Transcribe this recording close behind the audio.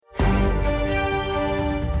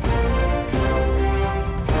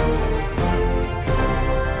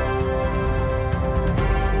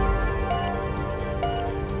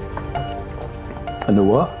And know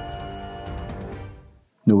what?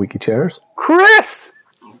 No wiki chairs. Chris!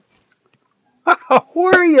 How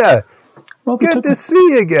are you? Rob, Good to see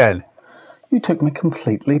you again. You took me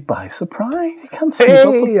completely by surprise. You can't sneak up.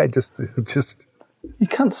 Hey, You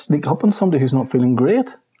can't sneak up on somebody who's not feeling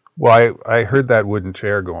great. Well, I heard that wooden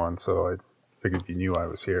chair go on, so I figured you knew I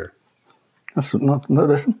was here. That's not. No,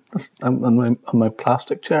 listen. On my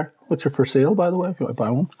plastic chair, which are for sale, by the way. If you want to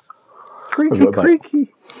buy one.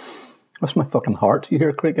 Creaky. That's my fucking heart. You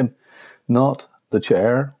hear creaking, not the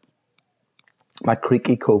chair. My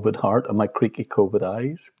creaky COVID heart and my creaky COVID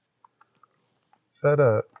eyes. Is that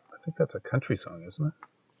I think that's a country song, isn't it?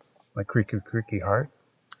 My creaky heart.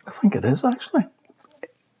 I think it is actually.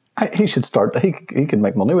 He should start. He can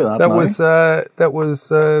make money with that. That now. was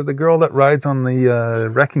the girl that rides on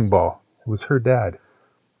the wrecking ball. It was her dad.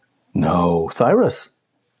 No, Cyrus.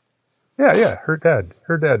 Yeah, her dad.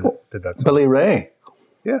 Her dad did that song. Billy Ray.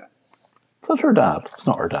 Yeah. Is that her dad? It's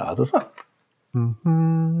not her dad, is it?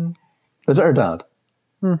 Mm-hmm. Is it her dad?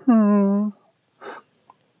 Mm-hmm.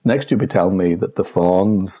 Next you'll be telling me that the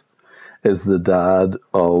Fonz is the dad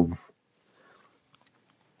of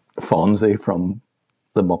Fonzie from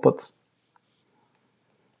the Muppets.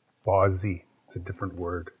 Fozzie. It's a different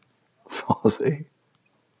word. Fozzie.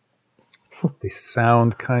 They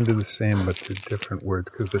sound kind of the same, but they're different words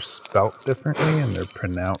because they're spelt differently and they're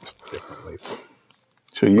pronounced differently.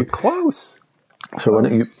 So you close. So why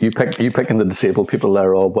don't you picking the disabled people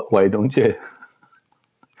there? All why don't you?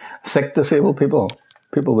 Sick disabled people,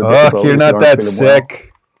 people with disabilities. You're not that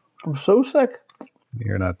sick. Well. I'm so sick.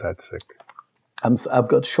 You're not that sick. I've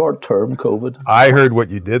got short-term COVID. I heard what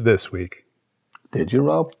you did this week. Did you,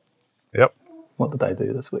 Rob? Yep. What did I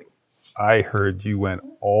do this week? I heard you went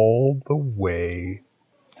all the way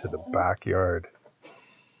to the backyard.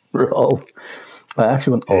 Rob, I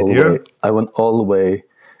actually went all the way. I went all the way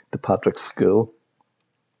to Patrick's school,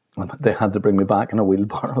 and they had to bring me back in a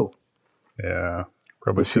wheelbarrow. Yeah,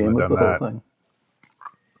 probably shouldn't have done that. Thing.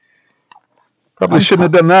 Probably shouldn't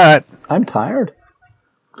have done that. I'm tired.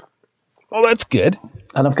 Oh, that's good.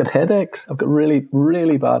 And I've got headaches. I've got really,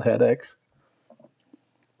 really bad headaches.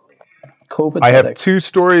 COVID I headaches. have 2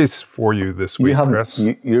 stories for you this week, Chris.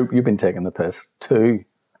 You've been taking the piss. 2.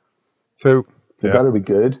 So They better be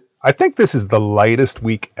good. I think this is the lightest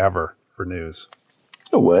week ever for news.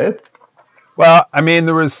 No way. Well, I mean,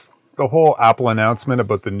 there was the whole Apple announcement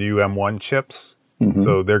about the new M1 chips. Mm-hmm.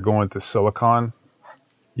 So they're going to silicon,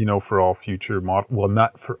 for all future models. Well,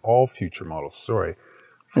 not for all future models, sorry.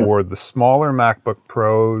 For the smaller MacBook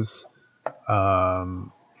Pros,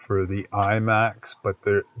 for the iMacs, but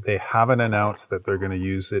they haven't announced that they're going to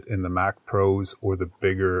use it in the Mac Pros or the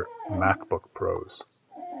bigger MacBook Pros.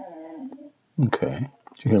 Okay.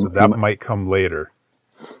 So that might come later.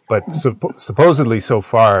 But supposedly so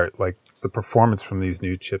far, like the performance from these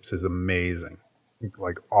new chips is amazing,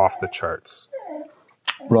 like off the charts.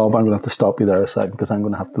 Rob, I'm going to have to stop you there a second because I'm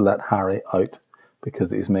going to have to let Harry out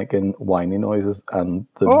because he's making whiny noises and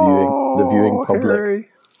the viewing public,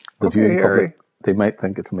 Harry. They might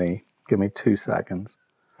think it's me. Give me 2 seconds.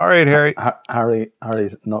 All right, Harry.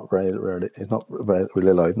 Harry's not he's not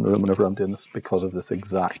really loud in the room whenever I'm doing this because of this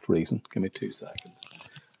exact reason. Give me 2 seconds.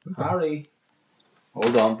 Okay. Harry,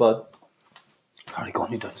 hold on, bud. Harry, go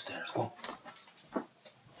on, you downstairs. Go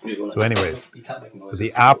on. So anyways, so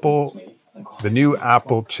the new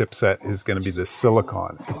Apple chipset is going to be the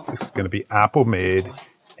silicon. It's going to be Apple made,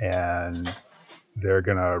 and they're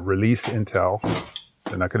going to release Intel.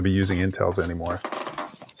 They're not going to be using Intels anymore.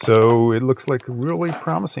 So it looks like really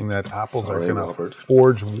promising that Apples are going to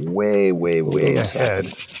forge way ahead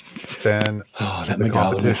than the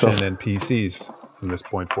competition and PCs from this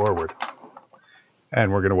point forward.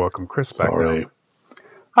 And we're going to welcome Chris back now.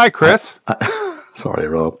 Hi, Chris. Sorry,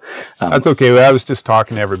 Rob. That's okay. I was just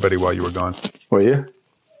talking to everybody while you were gone. Were you?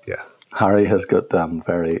 Yeah. Harry has got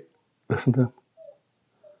very... Listen to him.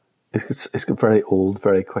 He's got very old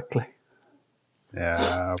very quickly.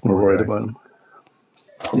 Yeah. We're worried about him.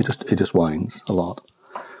 He just whines a lot.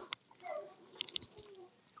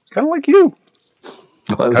 Kind of like you.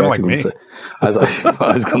 Well, I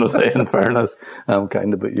was going to say, in fairness,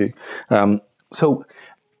 kind of about you.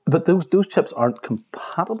 But those chips aren't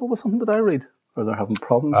compatible with something that I read, or they're having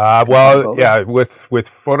problems. With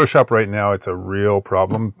Photoshop right now, it's a real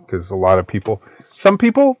problem because some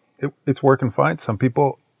people, it's working fine. Some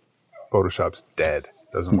people, Photoshop's dead,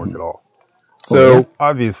 doesn't work at all. So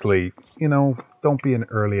obviously, don't be an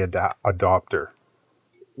early adopter.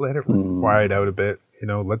 Let it ride out a bit.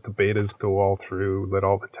 Let the betas go all through. Let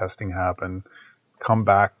all the testing happen. Come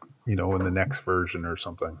back, in the next version or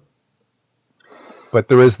something. But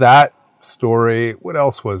there is that story. What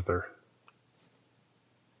else was there?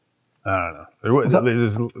 I don't know.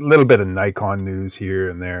 There's a little bit of Nikon news here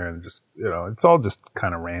and there, and just it's all just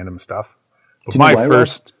kind of random stuff. But my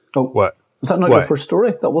first, what was that? Not your first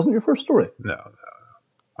story? That wasn't your first story. No.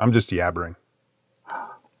 I'm just yabbering.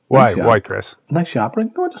 Why? Why, Chris? Nice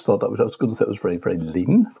yabbering. No, I just thought I was going to say it was very, very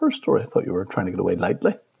lean first story. I thought you were trying to get away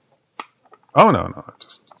lightly. Oh no.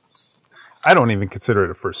 I don't even consider it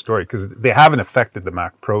a first story because they haven't affected the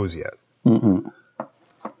Mac Pros yet. Mm-hmm.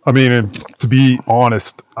 I mean, to be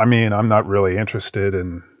honest, I'm not really interested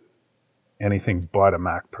in anything but a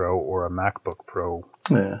Mac Pro or a MacBook Pro.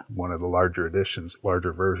 Yeah. One of the larger editions,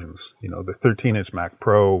 larger versions. The 13-inch Mac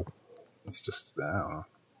Pro, it's just, I don't know.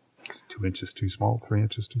 It's 2 inches too small, 3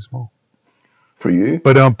 inches too small. For you?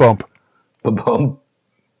 Bump. Bum.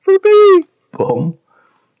 For me. Bum.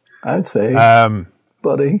 I'd say,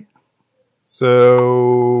 buddy.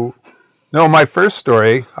 So, no, my first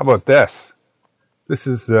story, how about this? This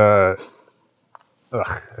is, I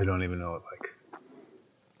don't even know what,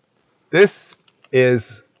 this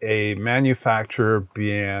is a manufacturer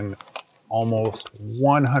being almost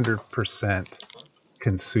 100%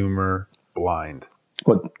 consumer blind.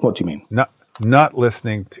 What do you mean? Not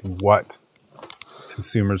listening to what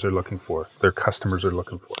consumers are looking for, their customers are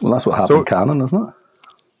looking for. Well, that's what happened to Canon, isn't it?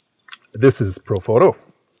 This is Profoto.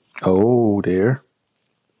 Oh dear.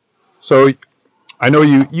 So I know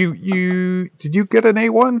you did you get an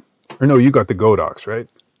A1? Or no, you got the Godox, right?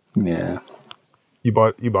 Yeah. You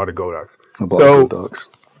bought a Godox. I bought a Godox.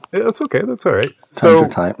 Yeah, that's okay. That's all right. Times your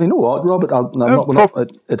time. You know what, Robert?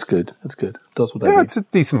 It's good. It's good. That's what I mean. It's a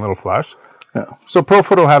decent little flash. Yeah. So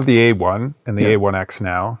Profoto have the A1 and the A1X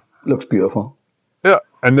now. Looks beautiful. Yeah.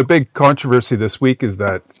 And the big controversy this week is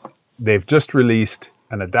that they've just released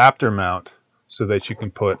an adapter mount so that you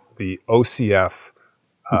can put the OCF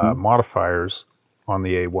modifiers on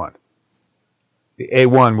the A1. The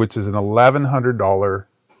A1, which is an $1,100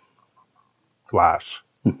 flash,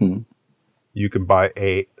 you can buy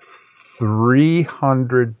a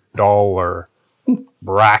 $300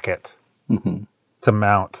 bracket to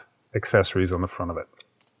mount accessories on the front of it.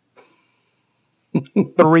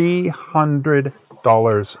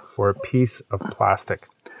 $300 for a piece of plastic,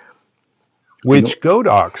 which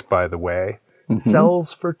Godox, by the way,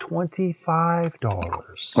 sells for $25.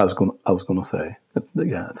 I was going to say,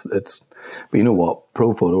 it's. But you know what,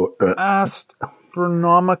 Profoto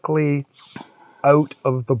astronomically out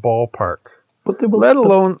of the ballpark. But they will, let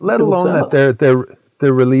alone that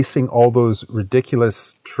they're releasing all those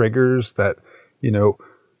ridiculous triggers that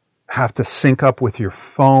have to sync up with your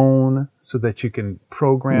phone so that you can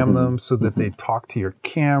program them so that they talk to your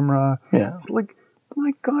camera. Yeah. It's like,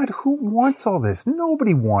 my God, who wants all this?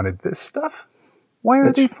 Nobody wanted this stuff. Why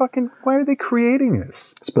are they creating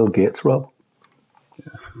this? It's Bill Gates, Rob.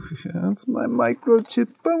 Yeah, it's my microchip.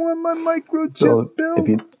 I want my microchip, Bill.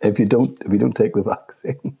 If you don't take the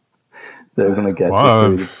vaccine, they're going to get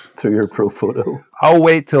through your Profoto. I'll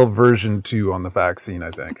wait till version 2 on the vaccine,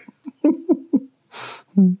 I think.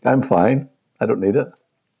 I'm fine. I don't need it.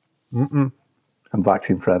 I'm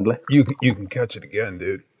vaccine friendly. You can catch it again,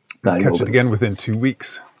 dude. Catch it again within 2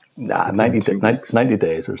 weeks. Nah, 90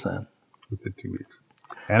 days or so. Within 2 weeks.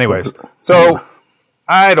 Anyways, so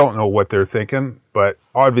I don't know what they're thinking, but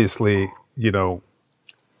obviously, the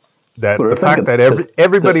fact that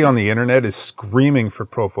everybody on the internet is screaming for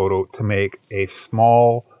Profoto to make a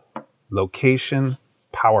small location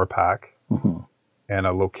power pack and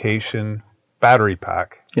a location battery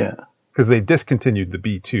pack. Yeah. Because they discontinued the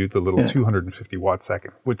B2, the little 250 watt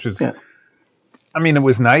second, which is, it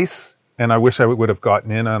was nice. And I wish I would have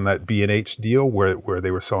gotten in on that B&H deal where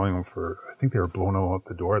they were selling them for, I think they were blowing them out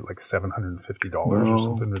the door at like $750 or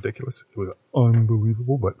something ridiculous. It was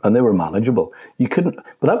unbelievable, and they were manageable. You couldn't.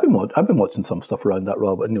 But I've been watching some stuff around that,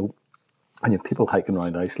 Rob, and you have people hiking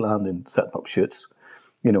around Iceland and setting up shoots,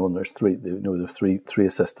 and there's three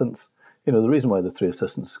assistants. The reason why the 3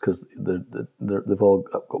 assistants is because they've all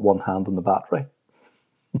got one hand on the battery,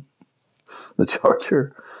 the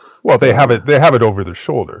charger. Well, they have it over their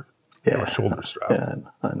shoulder. Yeah, shoulder strap. Yeah,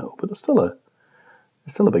 I know, but it's still a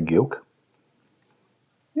big yoke.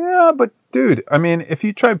 Yeah, but dude, if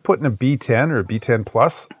you try putting a B10 or a B10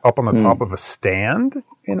 Plus up on the top of a stand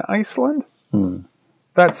in Iceland,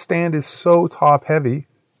 that stand is so top heavy,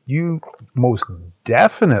 you most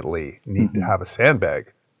definitely need to have a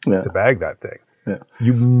sandbag to bag that thing. Yeah.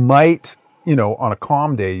 You might, on a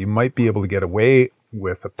calm day, you might be able to get away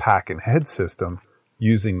with a pack and head system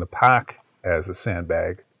using the pack as a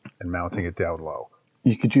sandbag and mounting it down low.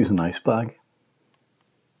 You could use an ice bag.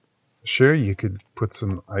 Sure, you could put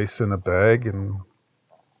some ice in a bag and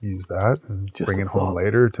use that and bring it home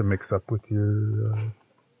later to mix up with your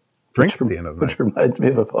drink at the end of the Which night. reminds me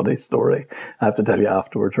of a funny story. I have to tell you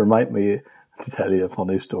afterwards. Remind me to tell you a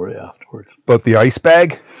funny story afterwards. But the ice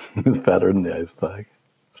bag? It's better than the ice bag.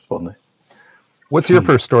 It's funny. What's your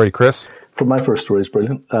first story, Chris? For my first story is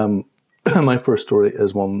brilliant. My first story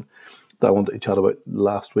is one that I wanted to chat about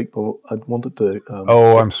last week, but I wanted to...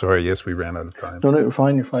 I'm sorry. Yes, we ran out of time. No, you're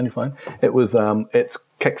fine. It was, it's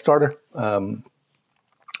Kickstarter, and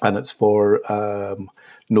it's for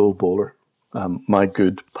Noel Bowler, my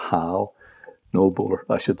good pal, Noel Bowler,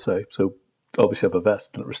 I should say. So obviously I have a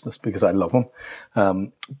vested interest in this because I love him.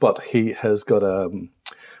 But he has got a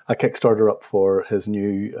Kickstarter up for his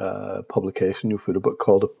new publication, new photo book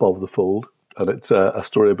called Above the Fold. And it's a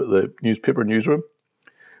story about the newspaper newsroom.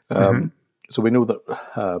 So we know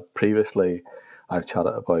that previously I've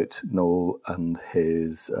chatted about Noel and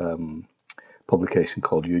his publication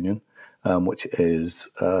called Union, which is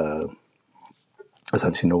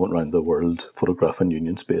essentially Noel around the world photographing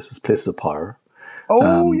union spaces, places of power.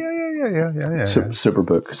 Oh, yeah. Super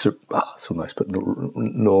book, so nice, but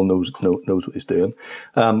Noel knows what he's doing.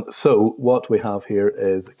 So what we have here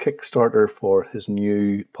is a Kickstarter for his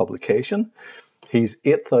new publication. He's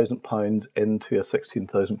 £8,000 into a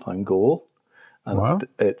 £16,000 goal. And wow.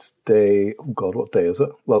 It's day, oh God, what day is it?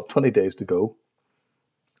 Well, 20 days to go.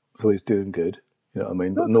 So he's doing good. You know what I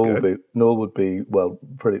mean? But Noel would be,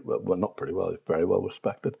 not pretty well, very well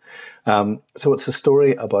respected. So it's a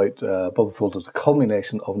story about Above the Fold as a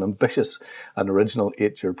culmination of an ambitious and original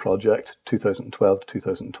 8-year project, 2012 to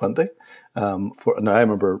 2020. Now I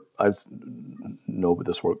remember I've known about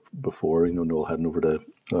this work before. You know, Noel heading over to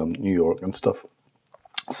New York and stuff.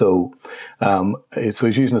 So he's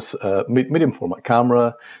using this medium format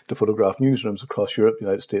camera to photograph newsrooms across Europe,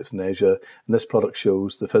 United States and Asia. And this product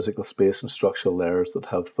shows the physical space and structural layers that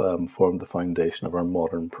have formed the foundation of our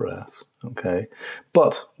modern press. Okay.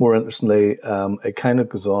 But more interestingly, it kind of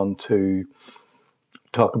goes on to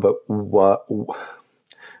talk about what...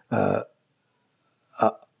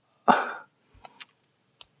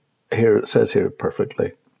 here it says here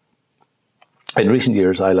perfectly. In recent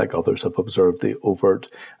years, I, like others, have observed the overt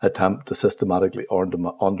attempt to systematically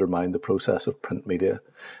undermine the process of print media.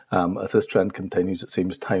 As this trend continues, it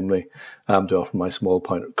seems timely to offer my small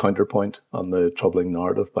counterpoint on the troubling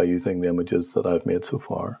narrative by using the images that I've made so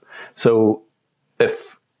far. So, I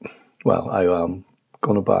am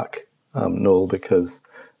going to back Noel because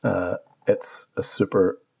it's a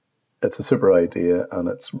super idea, and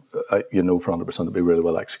it's for 100% to be really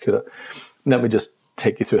well executed. Let me just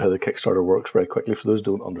take you through how the Kickstarter works very quickly. For those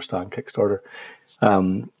who don't understand Kickstarter,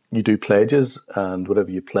 you do pledges, and whatever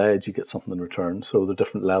you pledge, you get something in return. So there are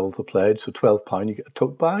different levels of pledge. So £12, you get a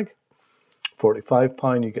tote bag.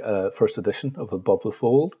 £45, you get a first edition of Above the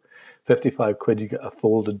Fold. £55, you get a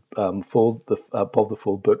folded Above the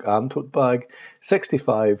Fold book and tote bag.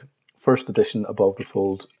 £65, first edition Above the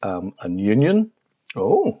Fold and Union.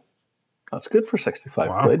 Oh, that's good for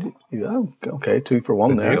 65 quid. Yeah, okay, 2 for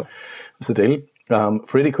 1 there. That's the deal.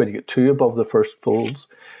 For 80 quid, you get 2 Above the First Folds.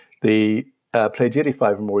 The pledge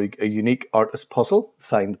 85 or more, a unique artist puzzle,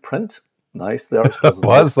 signed print. Nice. The artist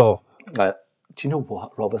puzzle. Do you know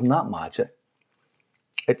what, Rob? Isn't that magic?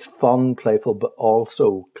 It's fun, playful, but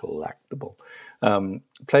also collectible.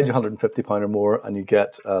 Pledge £150 or more, and you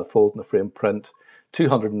get a fold and a frame print.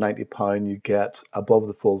 £290, you get Above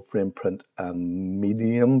the Fold frame print and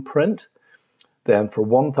medium print. Then for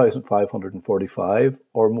 £1,545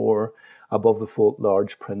 or more, Above the Fold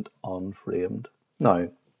large print unframed. Now,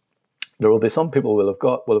 there will be some people will have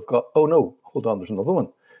got, oh no, hold on, there's another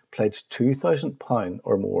one. Pledge £2,000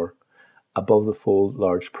 or more, Above the Fold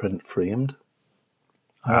large print framed.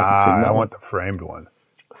 I haven't seen that I want the framed one.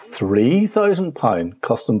 £3,000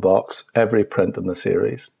 custom box, every print in the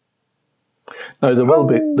series. Now there will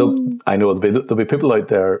be, there'll be people out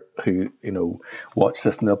there who watch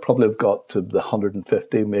this, and they'll probably have got to the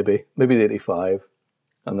 150, maybe the 85,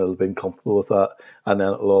 and they'll have been comfortable with that, and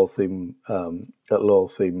then it'll all seem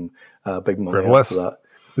big money frivolous. after that.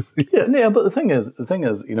 yeah. But the thing is,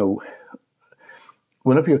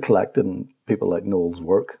 whenever you're collecting people like Noel's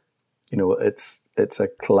work, it's a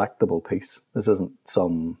collectible piece. This isn't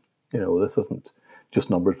this isn't just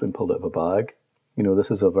numbers being pulled out of a bag.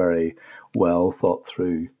 This is a very well thought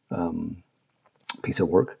through piece of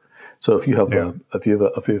work. So if you have a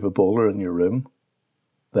bowler in your room,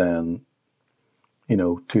 then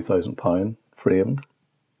 £2,000 framed.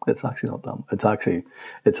 It's actually not that.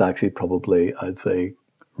 It's actually probably, I'd say,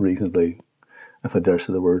 reasonably, if I dare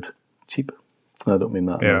say the word, cheap. I don't mean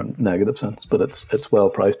that in a negative sense, but it's well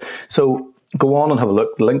priced. So go on and have a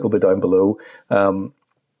look. The link will be down below.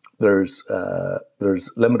 There's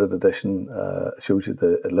limited edition, shows you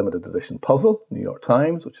the limited edition puzzle, New York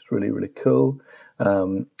Times, which is really, really cool,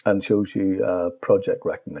 and shows you project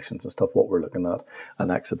recognitions and stuff, what we're looking at,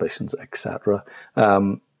 and exhibitions, etc.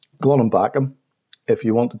 Go on and back them. If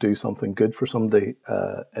you want to do something good for somebody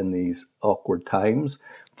in these awkward times,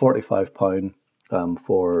 £45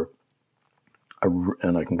 for,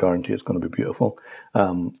 and I can guarantee it's going to be beautiful,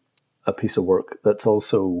 a piece of work that's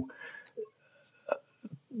also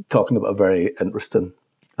talking about a very interesting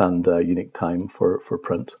and unique time for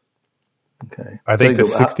print. Okay, I think the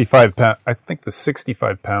 £65. I think the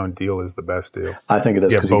 £65 deal is the best deal. I think it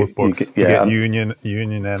is. To get both books. To get Union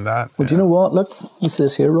and that. Well, do you know what? Look, he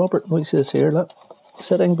says here, Robert. What he says here, look,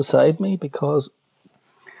 sitting beside me, because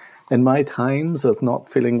in my times of not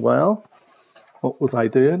feeling well, what was I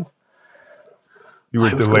doing? You were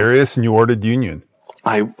delirious and you ordered Union.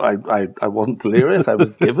 I wasn't delirious. I was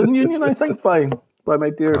given Union, I think, by my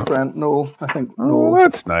dear friend Noel. I think. Noel.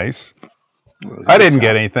 That's nice. I didn't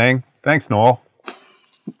get anything. Thanks, Noel.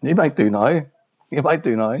 You might do now.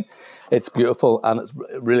 It's beautiful and it's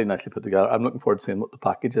really nicely put together. I'm looking forward to seeing what the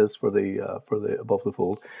package is for the Above the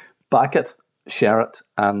Fold. Back it, share it,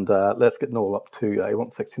 and let's get Noel up to. I want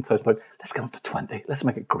 £16,000. Let's get up to 20. Let's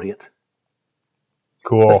make it great.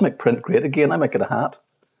 Cool. Let's make print great again. I make it a hat.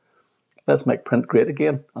 Let's make print great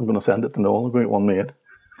again. I'm going to send it to Noel. I'm going to get one made.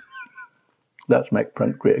 Let's make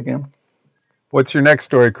print great again. What's your next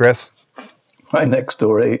story, Chris? My next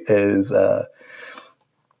story is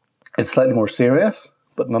it's slightly more serious,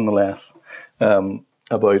 but nonetheless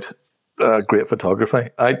about great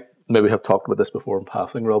photography. I maybe have talked about this before in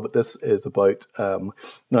passing, Rob, but this is about now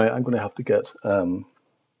I'm going to have to get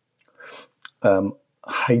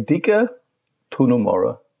Heidika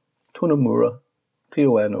Tonomura, Tonou.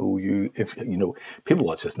 If you know, people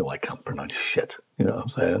watch this know I can't pronounce shit. You know what I'm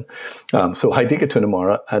saying? So Heidika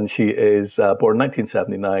Tonomura, and she is born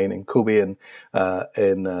 1979 in Kobe in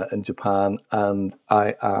Japan, and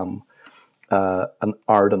I am an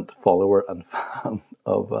ardent follower and fan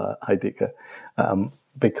of Heidika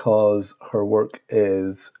because her work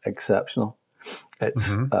is exceptional.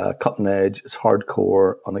 It's cutting edge. It's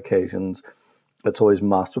hardcore on occasions. It's always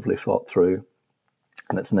masterfully thought through.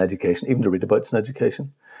 And it's an education, even to read about it's an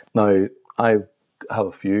education. Now, I have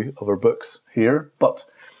a few of her books here, but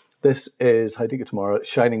this is Heidika Tonomura,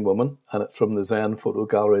 Shining Woman, and it's from the Zen Photo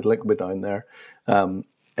Gallery. The link will be down there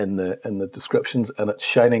in the descriptions, and it's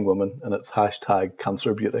Shining Woman, and it's hashtag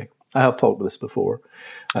Cancer Beauty. I have talked about this before.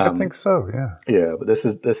 I think so, yeah. Yeah, but this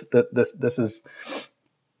is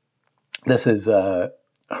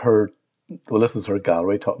her. Well, this is her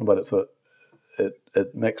gallery talking about it, so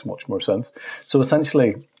it makes much more sense. So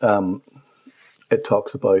essentially, it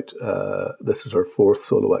talks about this is her fourth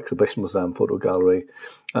solo exhibition with Zen Photo Gallery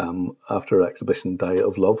after her exhibition Diet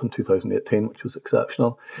of Love in 2018, which was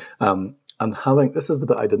exceptional. And this is the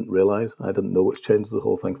bit I didn't realise. I didn't know, which changed the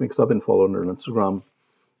whole thing for me, because I've been following her on Instagram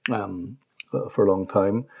for a long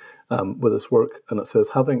time with this work. And it says,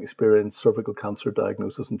 having experienced cervical cancer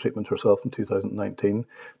diagnosis and treatment herself in 2019,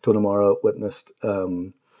 Tonomura witnessed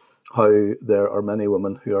how there are many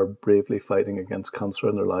women who are bravely fighting against cancer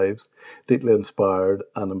in their lives. Deeply inspired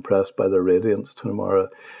and impressed by their radiance, Tonomura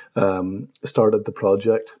started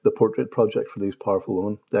the portrait project for these powerful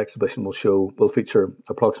women. The exhibition will feature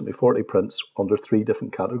approximately 40 prints under 3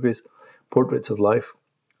 different categories: portraits of life,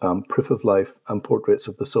 proof of life, and portraits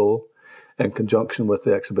of the soul. In conjunction with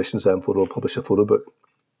the exhibition, Zen Photo will publish a photo book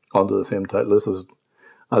under the same title.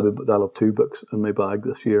 I'll have 2 books in my bag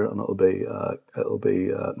this year, and it'll be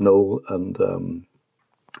Noel and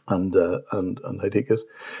Heidika's.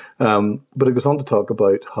 But it goes on to talk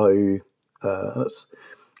about how, and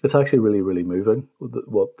it's actually really, really moving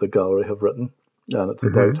what the gallery have written, and it's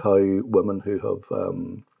about how women who have,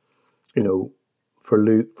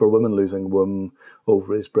 for women losing womb,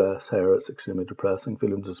 ovaries, breasts, hair, it's extremely depressing,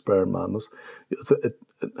 feelings of despair and madness. It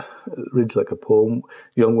reads like a poem.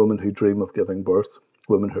 Young women who dream of giving birth.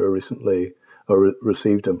 Women who are recently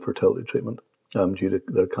received infertility treatment due to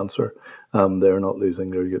their cancer. They're not losing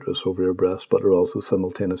their uterus, ovary, or breast, but are also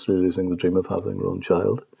simultaneously losing the dream of having their own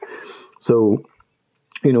child. So,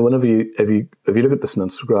 whenever if you look at this on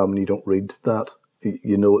Instagram and you don't read that,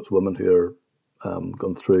 you know it's women who are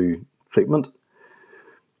going through treatment.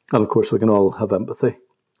 And of course, we can all have empathy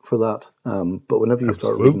for that. But whenever you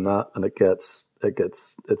start reading that, and it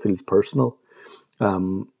feels personal.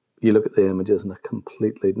 You look at the images in a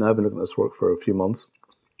completely. Now I've been looking at this work for a few months.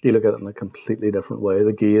 You look at it in a completely different way.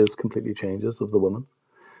 The gaze completely changes of the woman.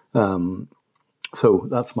 So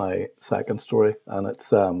that's my second story, and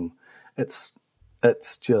it's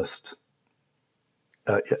just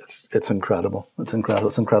It's incredible. It's incredible.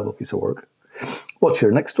 It's an incredible piece of work. What's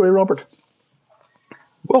your next story, Robert?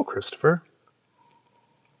 Well, Christopher,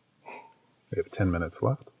 we have 10 minutes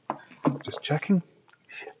left. Just checking.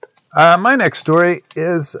 Shit. My next story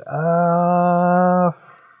is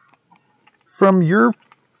from your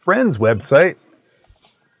friend's website.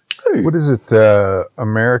 Hey. What is it?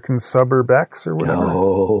 American Suburb X or whatever?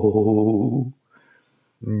 Oh.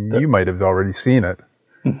 You might have already seen it,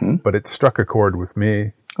 but it struck a chord with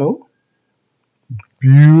me. Oh.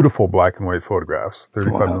 Beautiful black and white photographs,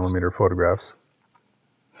 35 Wow. millimeter photographs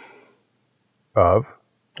of.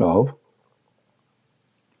 Of.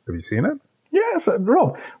 Have you seen it? Yes,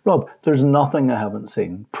 Rob, there's nothing I haven't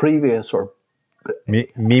seen, previous or...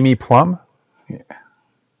 Mimi Plum?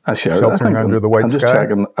 I shared Sheltering it. Under the White Sky?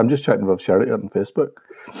 I'm just checking if I've shared it yet on Facebook.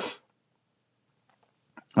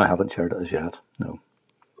 I haven't shared it as yet, no.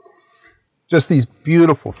 Just these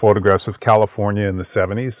beautiful photographs of California in the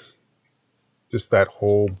 70s. Just that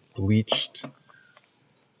whole bleached,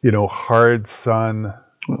 hard sun,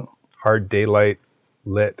 hard daylight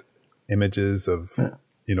lit images of,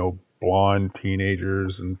 blonde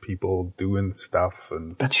teenagers and people doing stuff.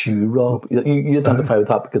 And That's you, Rob. You identify with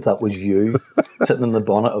that because that was you sitting in the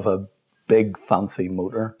bonnet of a big fancy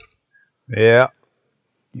motor. yeah.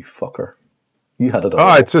 You fucker. You had it all.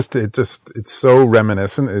 Oh, it's so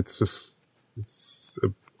reminiscent. It's a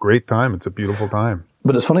great time. It's a beautiful time.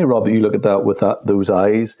 But it's funny, Rob, that you look at that with those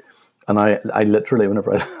eyes, and I literally,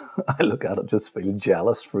 whenever I look at it, just feel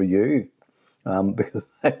jealous for you. Because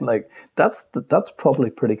I'm like, that's probably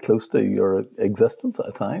pretty close to your existence at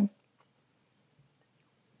a time.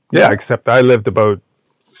 Yeah, except I lived about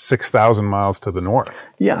 6,000 miles to the north.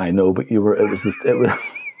 Yeah, I know, but it was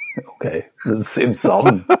okay. It was the same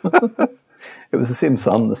sun. It was the same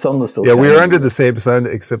sun. The sun was still Yeah, we shining. were under the same sun,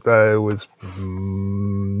 except I was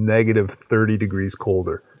negative 30 degrees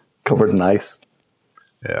colder. Covered in ice.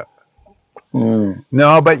 Yeah.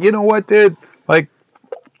 No, but you know what, dude? Like,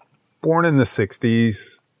 born in the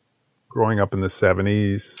 60s, growing up in the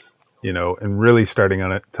 70s, and really starting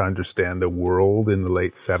to understand the world in the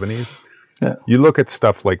late 70s. Yeah. You look at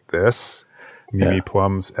stuff like this, Mimi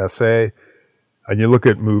Plum's essay, and you look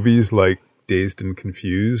at movies like Dazed and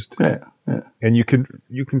Confused, and you can.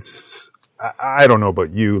 I don't know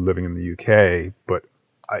about you living in the UK, but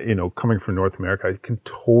coming from North America, I can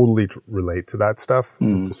totally relate to that stuff.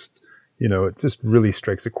 It just really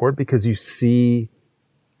strikes a chord because you see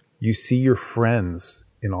your friends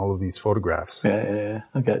in all of these photographs. Yeah.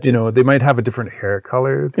 I get you. They might have a different hair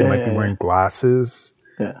color. They might be wearing glasses.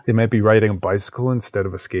 Yeah. They might be riding a bicycle instead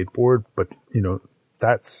of a skateboard. But,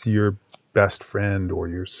 that's your best friend or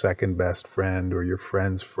your second best friend or your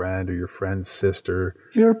friend's friend or your friend's sister.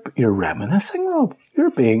 You're reminiscing, Rob.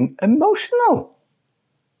 You're being emotional.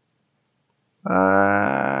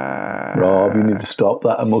 Rob, you need to stop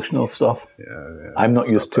that emotional stuff. Yeah, I'm not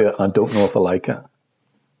used to it. I don't know if I like it.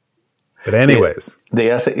 But anyways.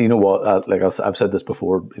 The essay, you know what, like I've said this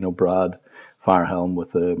before, Brad Firehelm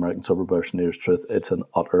with the American Suburb version, Here's Truth, it's an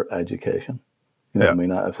utter education. You know what I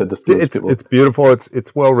mean? I've said this to those people. It's beautiful.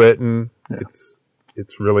 It's well written. Yeah.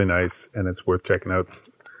 It's really nice, and it's worth checking out.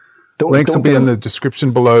 Links will be in the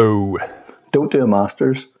description below. Don't do a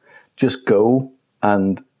master's. Just go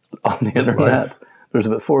and on the internet, there's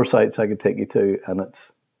about 4 sites I could take you to, and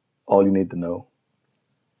it's all you need to know.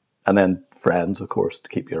 And then friends, of course, to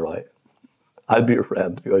keep you right. I'll be your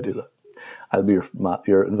friend if you do that. I'll be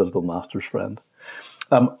your invisible master's friend.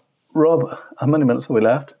 Rob, how many minutes have we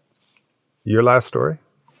left? Your last story?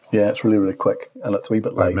 Yeah, it's really, really quick, and it's a wee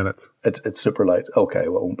bit light. 5 minutes. It's super light. Okay,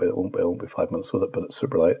 well, it won't be 5 minutes with it, but it's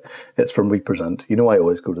super light. It's from We Present. I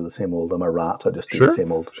always go to the same old. I'm a rat. I just do the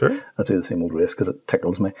same old. Sure. I do the same old race because it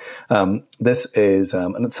tickles me. This is,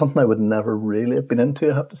 and it's something I would never really have been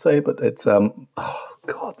into, I have to say. But it's, oh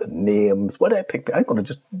God, the names. Why did I pick? I'm going to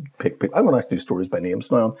just pick people. I'm going to actually do stories by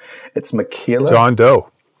names now. It's Michaela. John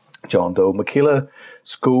Doe. Michaela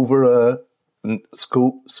Skovanova.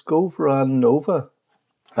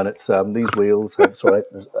 And it's these wheels. Sorry,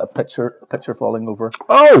 there's a picture falling over.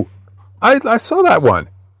 Oh, I saw that one.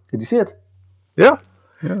 Did you see it? Yeah.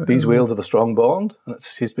 These wheels have a strong bond, and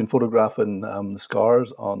she's been photographing the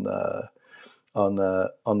scars on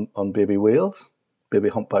baby whales, baby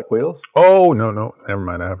humpback whales. Oh no, never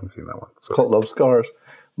mind. I haven't seen that one. It's called Love Scars.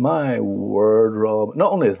 My word, Rob!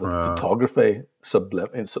 Not only is the photography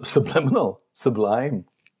sublime.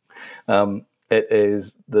 It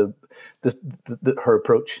is her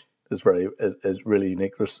approach is really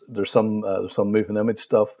unique. There's some moving image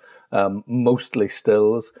stuff, mostly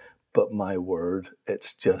stills, but my word,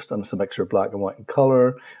 it's a mixture of black and white and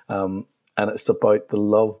color. And and it's about the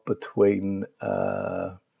love between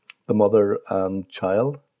the mother and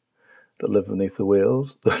child that live beneath the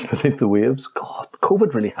waves. Beneath the waves. God,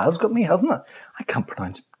 COVID really has got me, hasn't it? I can't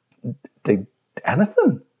pronounce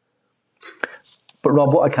anything. But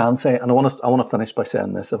Rob, what I can say, and I want to finish by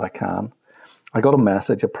saying this if I can. I got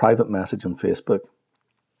a private message on Facebook,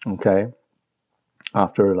 okay,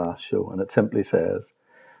 after our last show, and it simply says,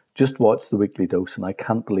 "Just watch the Weekly Dose, and I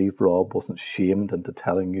can't believe Rob wasn't shamed into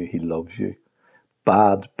telling you he loves you.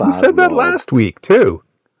 Bad. You said that Rob." last week too.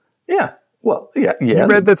 Yeah. Well, yeah. You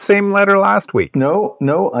read that same letter last week. No.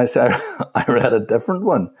 I said I read a different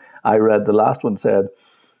one. I read the last one said,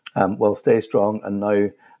 "Well, stay strong, and now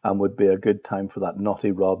would be a good time for that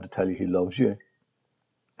naughty Rob to tell you he loves you."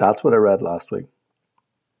 That's what I read last week.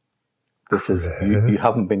 This is you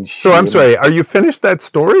haven't been shamed. So I'm sorry. Are you finished that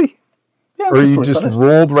story? Yeah, or you just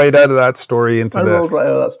rolled right out of that story into this? I rolled right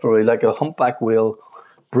out of that story like a humpback whale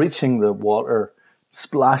breaching the water,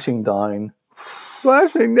 splashing down. And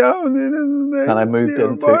I moved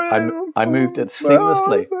I moved it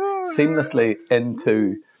seamlessly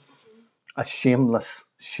into a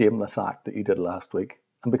shameless act that you did last week.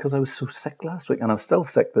 And because I was so sick last week, and I'm still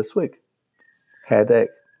sick this week, headache.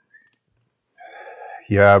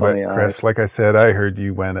 Yeah, but Chris, like I said, I heard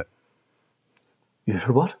you went it. You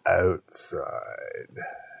heard what? Outside.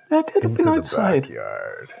 I did have been outside.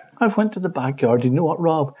 Backyard. I've went to the backyard. You know what,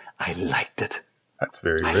 Rob? I liked it. That's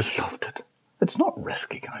very risky. I loved it. It's not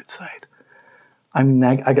risky going outside.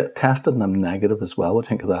 I got tested and I'm negative as well. What do you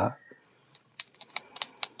think of that?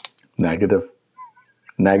 Negative,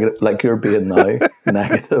 like you're being now.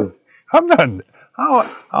 Negative. I'm not. How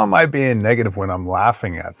am I being negative when I'm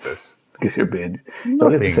laughing at this? Because you're being.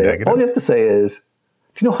 All you have to say is,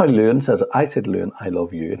 do you know how Lewin says it? I said, "Lewin, I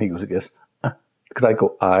love you," and he goes, "Yes," because I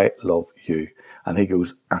go, "I love you," and he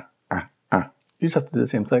goes, You just have to do the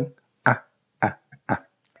same thing.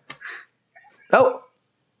 Oh,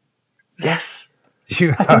 yes.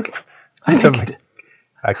 I think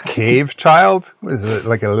a cave child? Was it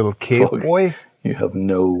like a little cave boy? You have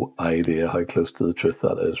no idea how close to the truth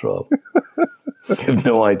that is, Rob. You have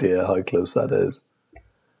no idea how close that is.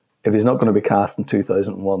 If he's not going to be cast in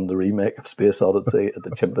 2001, the remake of Space Odyssey at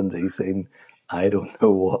the chimpanzee scene, I don't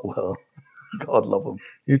know what will. God love him.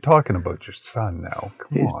 You're talking about your son now.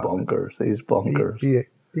 Come on. He's bonkers.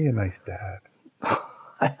 Be a nice dad.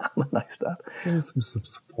 I am a nice dad. Give him some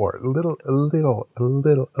support. A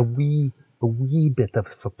wee bit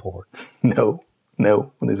of support. No.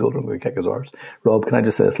 When he's older, I'm going to kick his arse. Rob, can I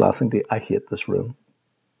just say this last thing to you? I hate this room.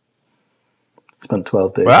 Spent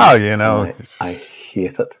 12 days. Wow, you know. I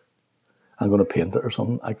hate it. I'm going to paint it or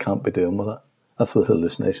something. I can't be doing with it. That's what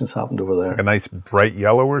hallucinations happened over there. Like a nice bright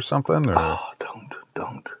yellow or something? Or? Oh, don't.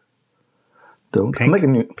 Pink, I'm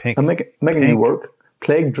making new work.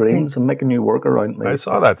 Plague dreams. I'm making new work around me. I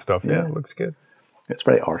saw that stuff. Yeah, it looks good. It's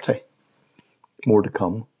very arty. More to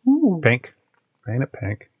come. Ooh. Pink. Paint it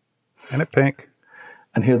pink. Paint it pink.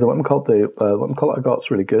 And here, what we call it I got's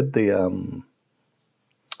really good. The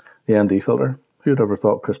ND filter. Who'd ever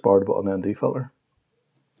thought Chris Bard bought an ND filter?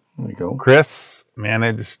 There you go. Chris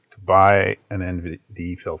managed to buy an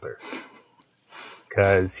ND filter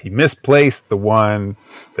because he misplaced the one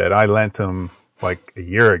that I lent him like a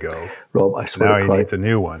year ago. Rob, I swear now to he God, needs a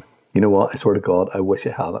new one. You know what? I swear to God, I wish I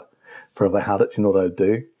had it. For if I had it, you know what I would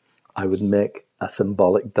do? I would make a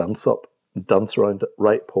symbolic dance around it,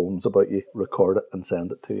 write poems about you, record it, and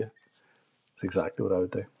send it to you. That's exactly what I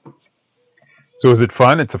would do. So is it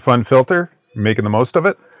fun? It's a fun filter? You're making the most of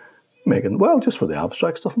it? Just for the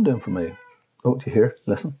abstract stuff I'm doing for me. Oh, do you hear?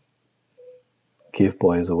 Listen. Cave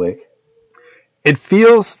Boy is awake. It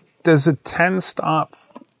feels, does a 10-stop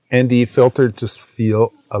ND filter just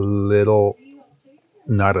feel a little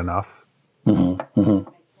not enough? Mm-hmm.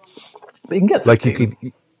 But you can get 15. Like you could,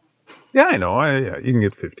 yeah, I know. You can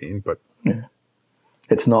get 15, but yeah.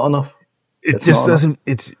 It's not enough. It just doesn't,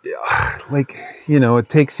 it's like, it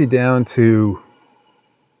takes you down to,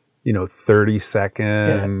 30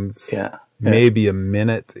 seconds, maybe a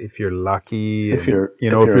minute if you're lucky. If you're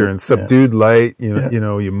in subdued light,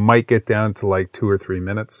 you might get down to like 2 or 3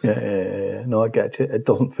 minutes. Yeah. No, I get you. It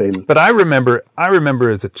doesn't feel. But I remember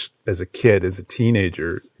as a kid, as a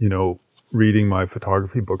teenager, reading my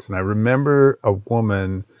photography books, and I remember a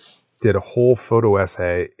woman did a whole photo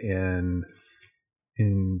essay in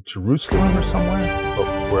Jerusalem or somewhere.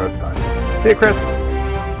 Oh, we're out of time. See you, Chris.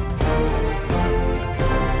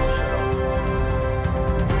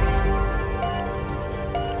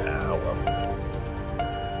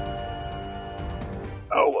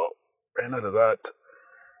 Oh well, ran out of that.